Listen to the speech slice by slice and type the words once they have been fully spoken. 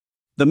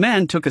The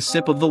man took a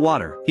sip of the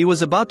water. He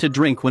was about to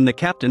drink when the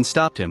captain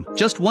stopped him.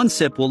 Just one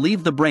sip will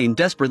leave the brain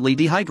desperately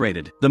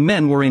dehydrated. The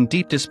men were in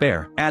deep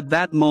despair. At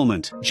that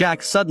moment,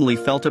 Jack suddenly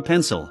felt a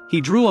pencil.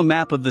 He drew a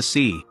map of the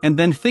sea, and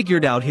then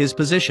figured out his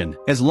position.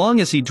 As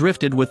long as he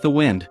drifted with the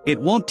wind, it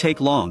won't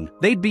take long.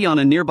 They'd be on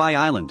a nearby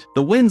island.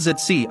 The winds at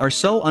sea are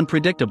so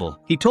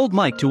unpredictable. He told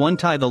Mike to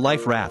untie the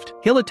life raft.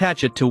 He'll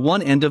attach it to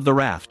one end of the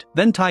raft,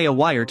 then tie a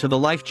wire to the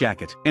life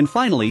jacket. And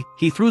finally,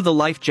 he threw the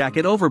life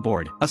jacket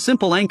overboard. A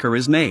simple anchor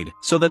is made,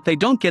 so that they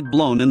don't get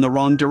blown in the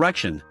wrong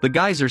direction. The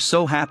guys are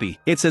so happy.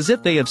 It's as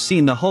if they have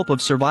seen the hope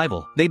of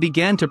survival. They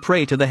began to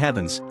pray to the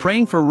heavens,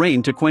 praying for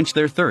rain to quench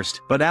their thirst.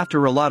 But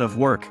after a lot of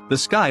work, the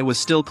sky was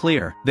still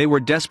clear. They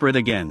were desperate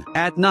again.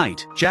 At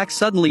night, Jack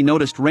suddenly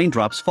noticed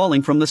raindrops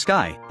falling from the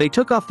sky. They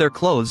took off their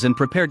clothes and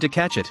prepared to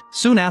catch it.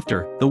 Soon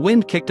after, the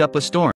wind kicked up a storm.